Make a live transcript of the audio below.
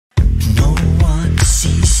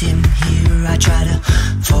him here. I try to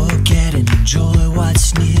forget and enjoy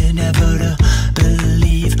what's near, never to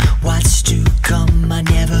believe what's to come. I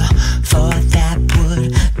never thought that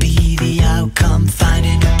would be the outcome.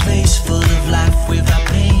 Finding a place full of life without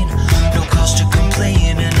pain, no cause to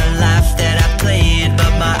complain, and a life that I played.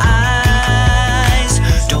 But my eyes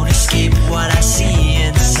don't escape what I see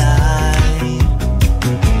inside.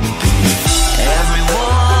 Every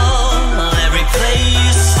wall, every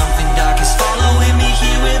place, something dark is following me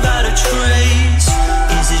here without a trace.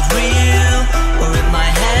 Is it real or in my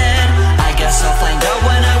head? I guess I'll find out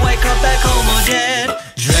when I wake up back home or dead.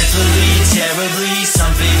 Dreadfully, terribly,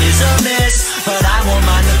 something is amiss, but I won't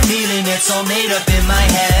mind the feeling, it's all made up in my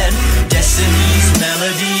head. Destiny's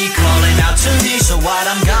melody calling out to me, so what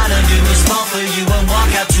I'm gonna do is fall for you and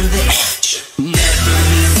walk out to the edge. Never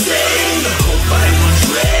the same.